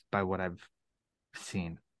was by what I've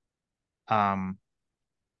seen. Again,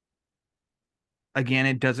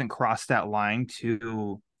 it doesn't cross that line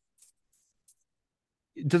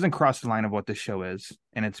it doesn't cross the line of what the show is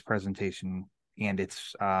in its presentation and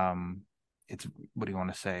it's what do you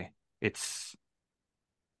want to say? It's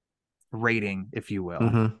rating, if you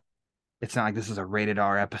will. It's not like this is a rated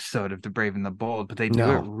R episode of The Brave and the Bold, but they do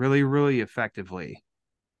it really, really effectively.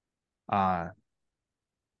 What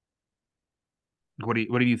do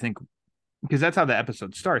you think? Because that's how the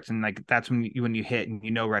episode starts, and like that's when you hit and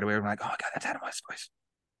you know right away. I'm like, oh my god, that's Adam West's voice.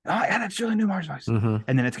 Oh yeah, that's Julia Newmar's voice. Mhm.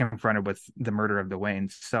 And then it's confronted with the murder of the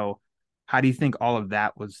Waynes. So how do you think all of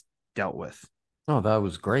that was dealt with? Oh, that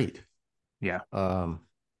was great. Yeah. I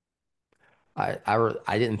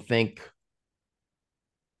didn't think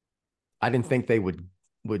they would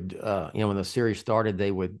when the series started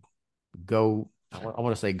they would go. I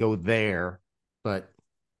want to say go there, but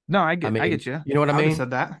No, I I mean, get you. you know what I I would have mean?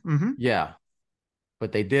 said that. Mm-hmm. Yeah,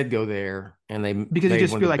 but they did go there, and they Because you made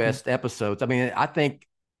just one of feel the like best episodes. I mean, I think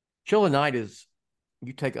Chill of Night is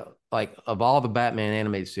you take of all the Batman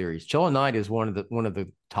animated series, Chill of Night is one of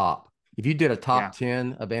the top. If you did a top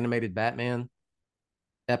 10 of animated Batman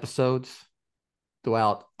episodes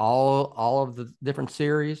throughout all of the different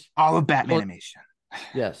series, all of Batman animation.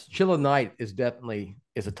 Yes, Chill of Night is definitely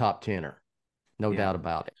a top tenner, no doubt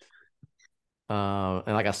about it.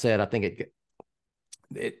 And like I said, I think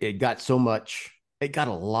it got so much, it got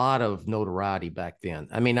a lot of notoriety back then.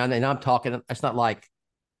 I mean, and I'm talking, it's not like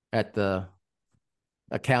at the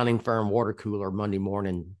accounting firm water cooler Monday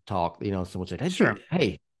morning talk, someone said,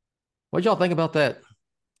 hey, what'd y'all think about that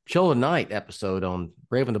Chill of Night episode on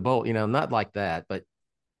Brave and the Bold? Not like that, but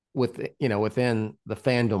within the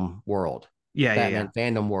fandom world, Batman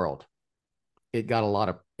fandom world, it got a lot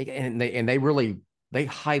of, and they really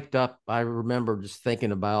hyped up. I remember just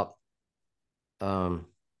thinking about the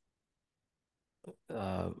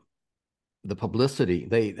publicity.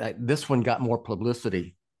 This one got more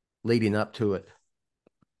publicity leading up to it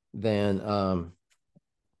than a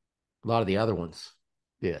lot of the other ones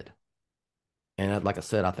did. And like I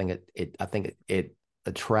said, I think it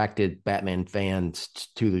attracted Batman fans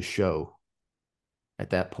to the show at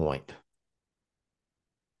that point.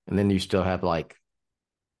 And then you still have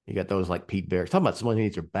you got those like Pete Barrett. Talking about someone who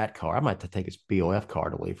needs your bat card. I might have to take his BOF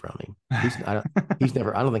card away from him. I don't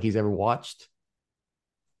think he's ever watched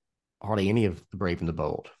hardly any of the Brave and the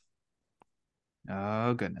Bold.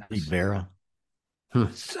 Oh goodness. Pete Barrett.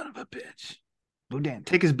 Son of a bitch. Boudin.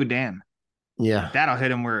 Take his Boudin. Yeah. That'll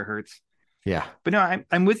hit him where it hurts. Yeah. But no,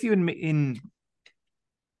 I'm with you in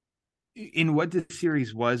what the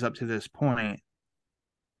series was up to this point.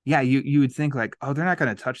 Yeah, you would think like, oh, they're not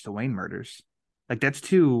going to touch the Wayne murders. Like that's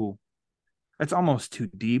almost too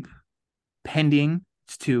deep. Pending,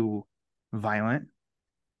 it's too violent.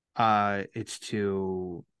 It's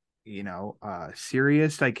too,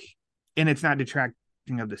 serious. Like, and it's not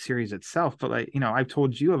detracting of the series itself, but like, I've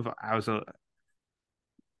told you I was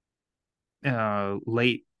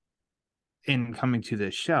late in coming to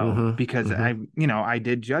this show because I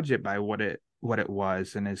did judge it by what it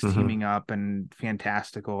was and his teaming up and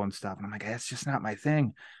fantastical and stuff. And I'm like, that's just not my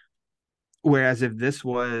thing. Whereas if this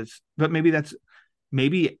was, but maybe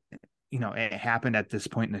it happened at this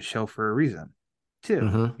point in the show for a reason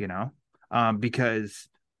too, because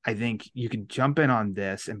I think you could jump in on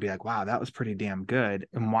this and be like, wow, that was pretty damn good,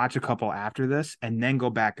 and watch a couple after this and then go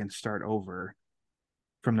back and start over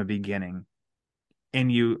from the beginning. And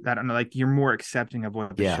I don't know, like you're more accepting of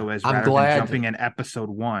what the show is rather than jumping in episode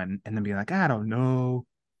 1 and then being like, I don't know.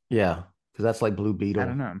 Yeah, because that's like Blue Beetle. I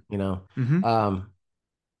don't know.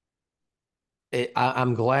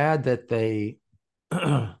 I'm glad that they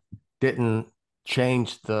didn't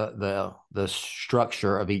change the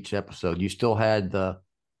structure of each episode. You still had the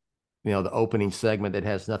opening segment that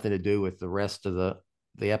has nothing to do with the rest of the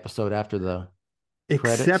episode after the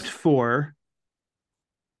credits. Except for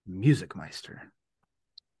Music Meister.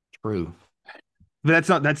 True. But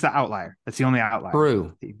that's the outlier. That's the only outlier.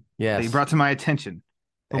 True. Yes. They brought to my attention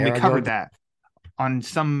when we covered that on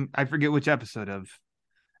I forget which episode of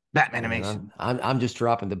Batman animation. I'm just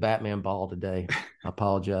dropping the Batman ball today. I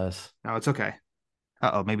apologize. No, it's okay.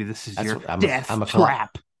 Maybe this is your I'm death a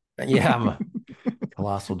trap. Yeah, I'm a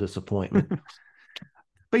colossal disappointment.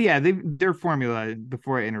 But yeah, their formula,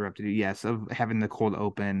 before I interrupted you, yes, of having the cold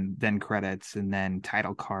open, then credits, and then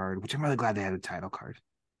title card, which I'm really glad they had a title card.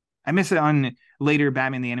 I miss it on later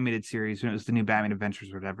Batman the Animated Series when it was the new Batman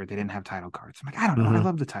Adventures or whatever. They didn't have title cards. I'm like, I don't know. I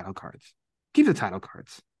love the title cards. Keep the title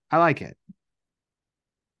cards. I like it.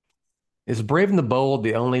 Is Brave and the Bold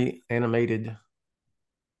the only animated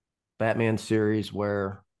Batman series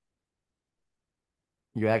where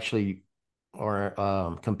you actually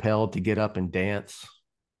are compelled to get up and dance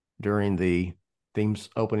during the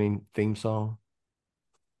opening theme song?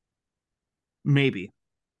 Maybe.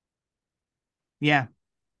 Yeah.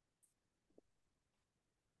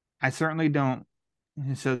 I certainly don't.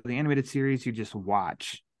 So the animated series, you just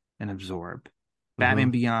watch and absorb.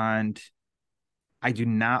 Batman Beyond, I do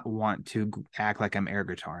not want to act like I'm air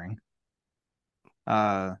guitaring.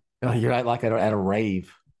 You're like at a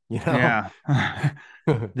rave, Yeah.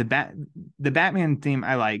 The Batman theme,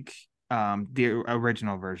 I like the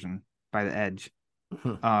original version by The Edge.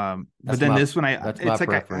 But then this one, that's my it's like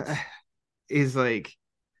preference. is like,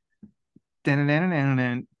 I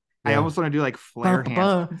Yeah. almost want to do like flare hands,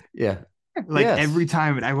 Ba-ba-ba. Yeah. like Yes. every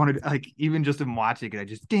time. And I wanted, like, even just in watching it, I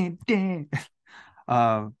just ding ding.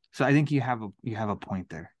 So I think you have a point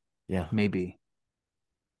there. Yeah. Maybe.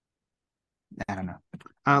 I don't know.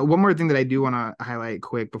 One more thing that I do want to highlight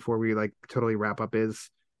quick before we like totally wrap up is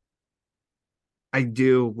I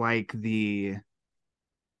do like the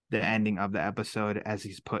ending of the episode as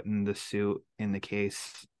he's putting the suit in the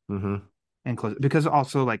case Mm-hmm. and close, because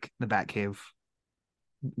also like the Batcave,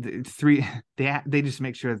 the three, they just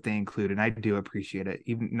make sure that they include, and I do appreciate it,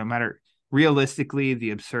 even no matter realistically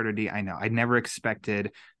the absurdity. I know I never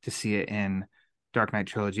expected to see it in Dark Knight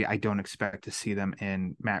trilogy. I don't expect to see them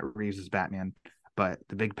in Matt Reeves' Batman, but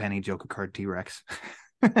the Big Penny Joker card T-Rex,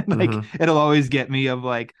 like it'll always get me of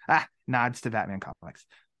like nods to Batman comics.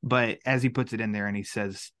 But as he puts it in there and he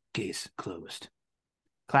says case closed,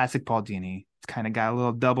 classic Paul Dini. It's kind of got a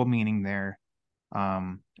little double meaning there,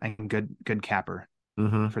 and good capper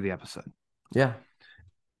for the episode. Yeah.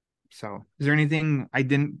 So is there anything I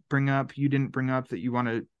didn't bring up, you didn't bring up, that you want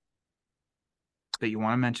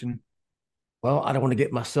to mention? Well, I don't want to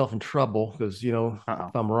get myself in trouble because, if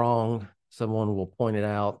I'm wrong, someone will point it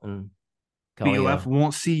out and tell BOF me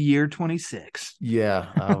won't see year 26.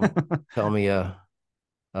 Yeah. Tell me a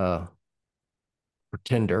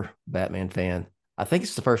pretender Batman fan. I think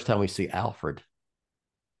it's the first time we see Alfred.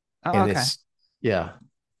 And Okay. Yeah.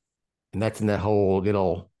 And that's in that whole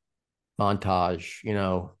little montage,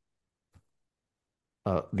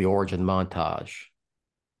 the origin montage.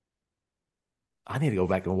 I need to go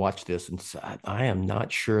back and watch this, and I am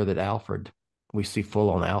not sure that we see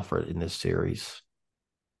full on Alfred in this series.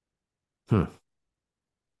 I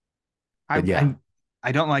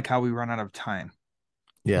don't like how we run out of time.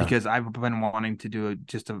 Yeah. Because I've been wanting to do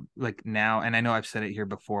like now, and I know I've said it here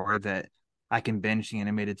before that I can binge the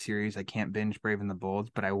animated series. I can't binge Brave and the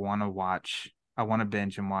Bold, but I want to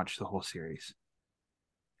binge and watch the whole series.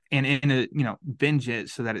 And binge it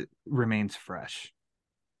so that it remains fresh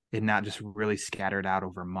and not just really scattered out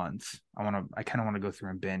over months. I kind of want to go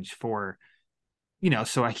through and binge for,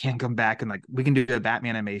 so I can come back and like, we can do a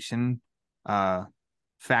Batman animation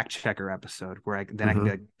fact checker episode where I can be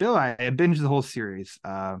like, Bill, I binged the whole series.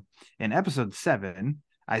 In episode 7,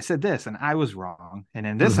 I said this and I was wrong. And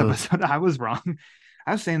in this episode, I was wrong.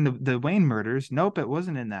 I was saying the Wayne murders. Nope, it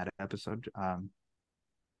wasn't in that episode.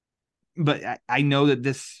 But I know that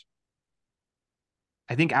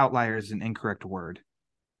I think outlier is an incorrect word.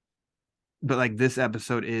 But like this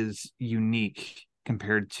episode is unique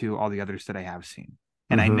compared to all the others that I have seen.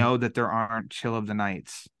 And I know that there aren't Chill of the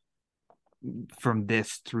Nights from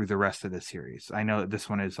this through the rest of the series. I know that this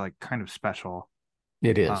one is like kind of special.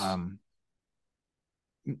 It is.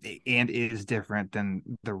 And is different than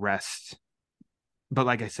the rest. But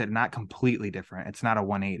like I said, not completely different. It's not a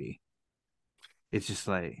 180. It's just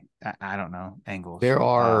like, I don't know, angles. There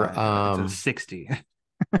are it's a 60.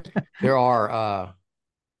 There are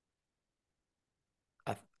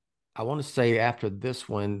I want to say after this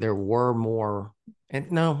one there were more, and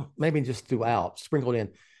no, maybe just throughout sprinkled in.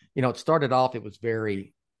 It started off, it was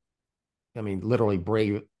very, literally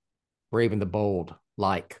Brave and the Bold,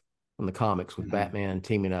 like from the comics, with Batman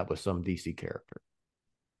teaming up with some DC character.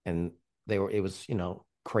 And it was,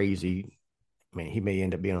 crazy. He may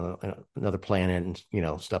end up being on another planet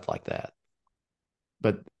and, stuff like that.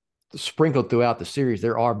 But sprinkled throughout the series,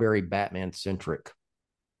 there are very Batman centric,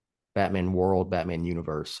 Batman world, Batman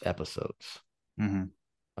universe episodes. Legend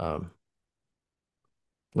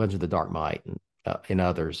of the Dark Knight and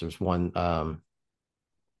others. There's one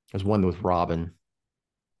with Robin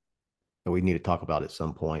that we need to talk about at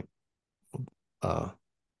some point. I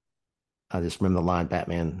just remember the line,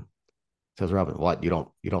 Batman says, Robin, what, you don't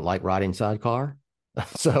like riding sidecar?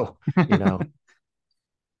 So,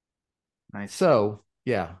 Nice. So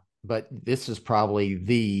yeah, but this is probably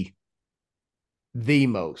the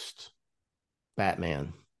most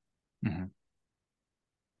Batman.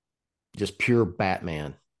 Just pure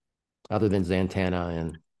Batman, other than Zatanna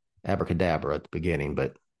and Abracadabra at the beginning.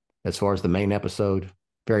 But as far as the main episode,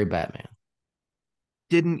 very Batman.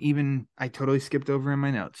 I totally skipped over in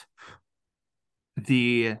my notes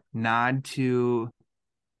the nod to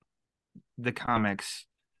the comics,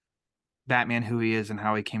 Batman, who he is and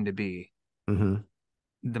how he came to be. The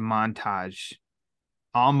montage,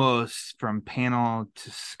 almost from panel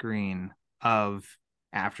to screen, of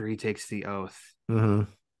after he takes the oath.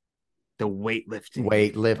 The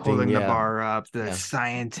weightlifting, holding the bar up, the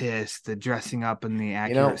scientist, the dressing up in the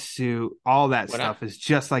accurate suit, all that stuff is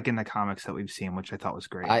just like in the comics that we've seen, which I thought was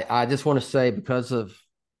great. I just want to say, because of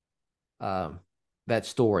that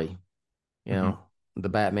story, you know, the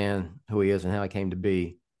Batman, who he is and how he came to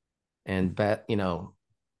be. And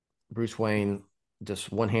Bruce Wayne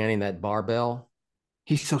just one-handing that barbell.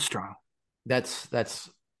 He's so strong. That's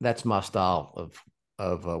my style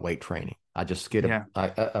of weight training. I just get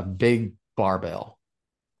a big barbell,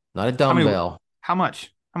 not a dumbbell. How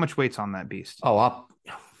much weight's on that beast? Oh, I'll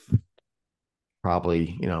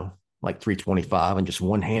probably, like 325, and just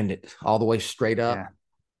one hand it all the way straight up. Yeah.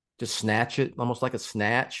 Just snatch it almost like a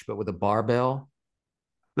snatch, but with a barbell.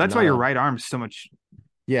 That's why your right arm's so much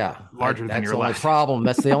larger than your left.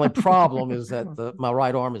 That's the only problem is that my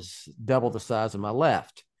right arm is double the size of my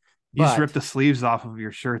left. You just rip the sleeves off of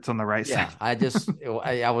your shirts on the right side.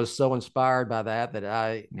 I was so inspired by that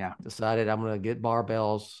I decided I'm going to get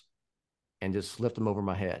barbells and just lift them over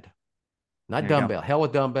my head. Not dumbbell. Hell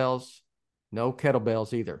with dumbbells. No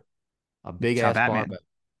kettlebells either. A big ass barbell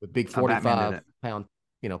with big 45-pound,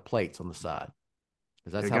 plates on the side.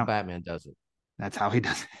 Because that's how Batman does it. That's how he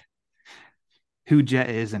does it. Who Jet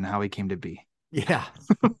is and how he came to be. Yeah.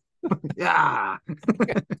 Yeah.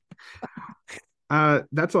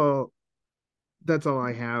 That's all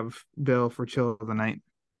I have, Bill, for Chill of the Night.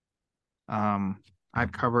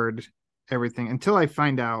 I've covered everything until I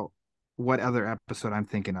find out what other episode I'm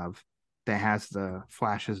thinking of that has the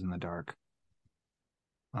flashes in the dark.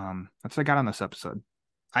 That's what I got on this episode.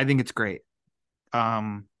 I think it's great.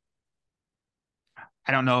 I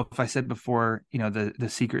don't know if I said before, the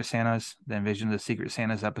Secret Santas, the Invasion of the Secret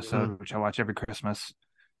Santas episode, which I watch every Christmas.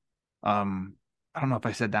 I don't know if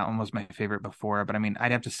I said that one was my favorite before, but I mean,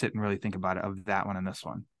 I'd have to sit and really think about it of that one and this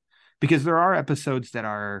one, because there are episodes that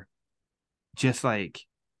are just like,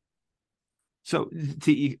 so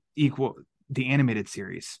to equal the animated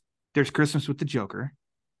series, there's Christmas with the Joker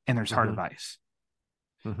and there's Heart of Ice.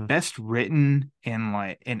 Best written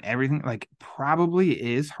in everything, like probably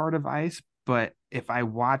is Heart of Ice. But if I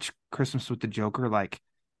watch Christmas with the Joker like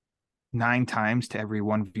 9 times to every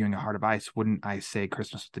one viewing a Heart of Ice, wouldn't I say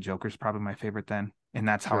Christmas with the Joker is probably my favorite then? And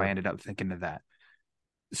that's how I ended up thinking of that.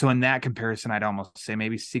 So in that comparison, I'd almost say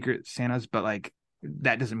maybe Secret Santas, but like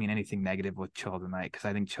that doesn't mean anything negative with Chill of the Night, because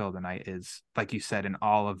I think Chill of the Night is, like you said, in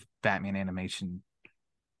all of Batman animation,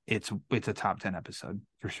 it's a top 10 episode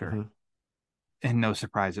for sure. And no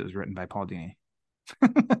surprise, it was written by Paul Dini.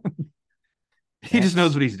 He just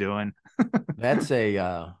knows what he's doing. That's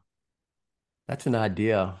an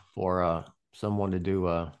idea for someone to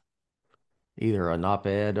do either an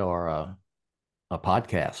op-ed or a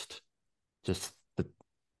podcast. Just the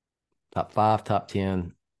top 5, top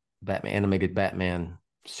 10 animated Batman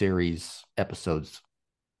series episodes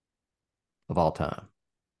of all time.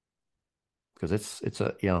 Because it's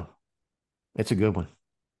a good one.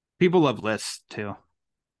 People love lists too.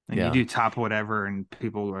 And you do top whatever, and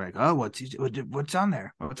people are like, "Oh, what's on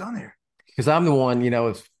there? What's on there?" Because I'm the one,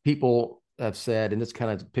 if people have said, and this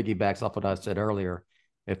kind of piggybacks off what I said earlier.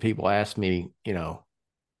 If people ask me,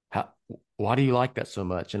 why do you like that so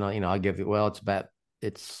much? And I give it, well,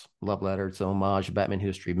 it's love letter, it's homage, Batman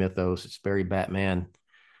history, mythos. It's very Batman.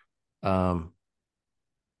 And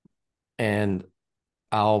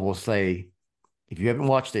I will say, if you haven't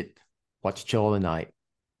watched it, watch Chill of the Night.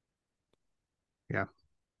 Yeah.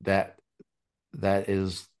 That's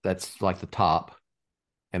like the top.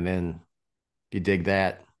 And then if you dig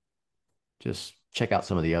that, just check out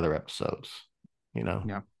some of the other episodes,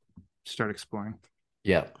 Yeah. Start exploring.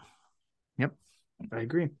 Yeah. Yep. I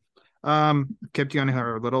agree. Kept you on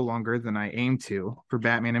here a little longer than I aimed to for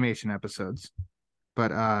Batman animation episodes.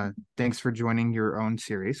 But thanks for joining your own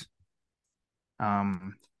series.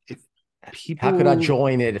 If people... How could I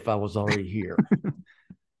join it if I was already here?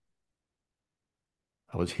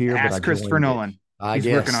 I was here. Ask Christopher Nolan. He's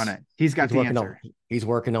working on it. He's got the answer. He's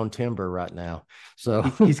working on Timber right now. So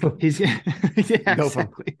he's yeah, go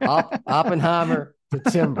exactly. From Oppenheimer to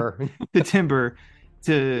Timber.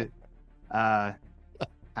 to I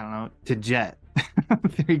don't know, to Jet.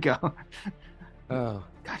 There you go. Oh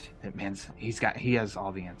gosh, that man's he has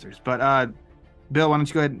all the answers. But Bill, why don't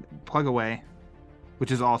you go ahead and plug away,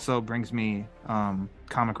 which is also brings me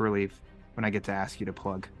comic relief when I get to ask you to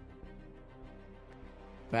plug.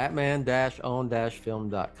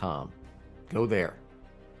 Batman-on-film.com. Go there.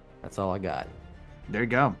 That's all I got. There you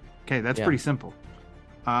go. Okay, that's pretty simple.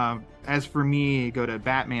 As for me, go to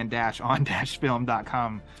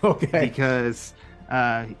Batman-on-film.com. Okay. Because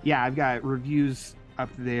I've got reviews up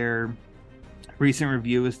there. Recent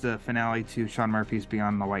review is the finale to Sean Murphy's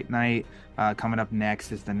Beyond the White Knight. Coming up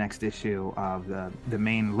next is the next issue of the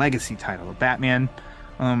main legacy title of Batman.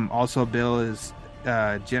 Also, Bill is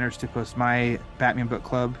generous to post my Batman Book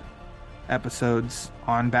Club episodes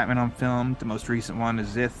on Batman on Film. The most recent one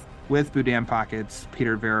is with Boudin Pockets,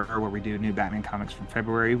 Peter Vera, where we do new Batman comics from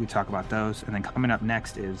February. We talk about those. And then coming up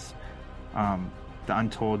next is The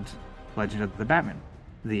Untold Legend of the Batman,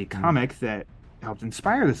 the comic that helped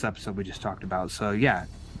inspire this episode we just talked about. So yeah,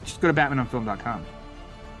 just go to batmanonfilm.com.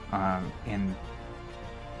 And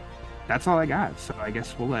that's all I got. So I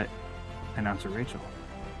guess we'll let announcer Rachel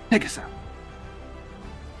take us out.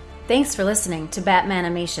 Thanks for listening to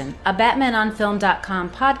Batmanimation, a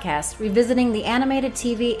BatmanOnFilm.com podcast revisiting the animated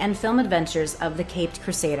TV and film adventures of the Caped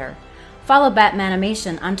Crusader. Follow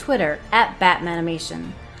Batmanimation on Twitter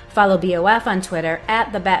 @Batmanimation. Follow BOF on Twitter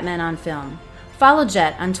 @TheBatmanOnFilm. Follow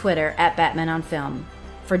Jet on Twitter @BatmanOnFilm.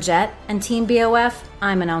 For Jet and Team BOF,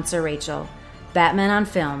 I'm announcer Rachel. Batman on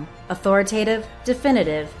Film, authoritative,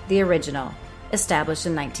 definitive, the original. Established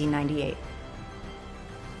in 1998.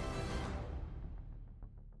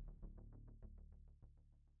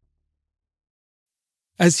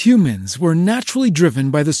 As humans, we're naturally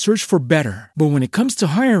driven by the search for better. But when it comes to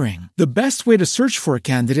hiring, the best way to search for a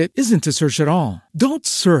candidate isn't to search at all. Don't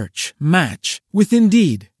search, match with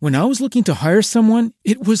Indeed. When I was looking to hire someone,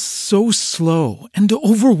 it was so slow and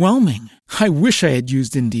overwhelming. I wish I had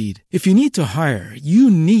used Indeed. If you need to hire,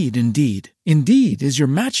 you need Indeed. Indeed is your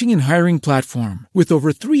matching and hiring platform with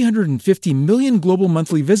over 350 million global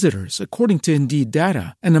monthly visitors, according to Indeed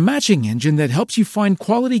data, and a matching engine that helps you find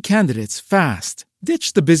quality candidates fast.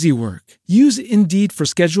 Ditch the busy work. Use Indeed for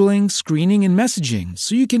scheduling, screening, and messaging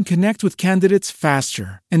so you can connect with candidates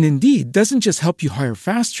faster. And Indeed doesn't just help you hire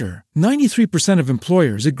faster. 93% of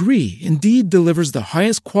employers agree Indeed delivers the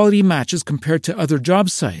highest quality matches compared to other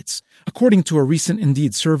job sites, according to a recent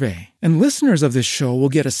Indeed survey. And listeners of this show will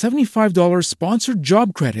get a $75 sponsored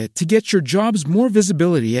job credit to get your jobs more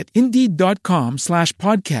visibility at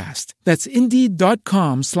Indeed.com/podcast. That's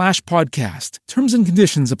Indeed.com/podcast. Terms and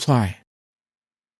conditions apply.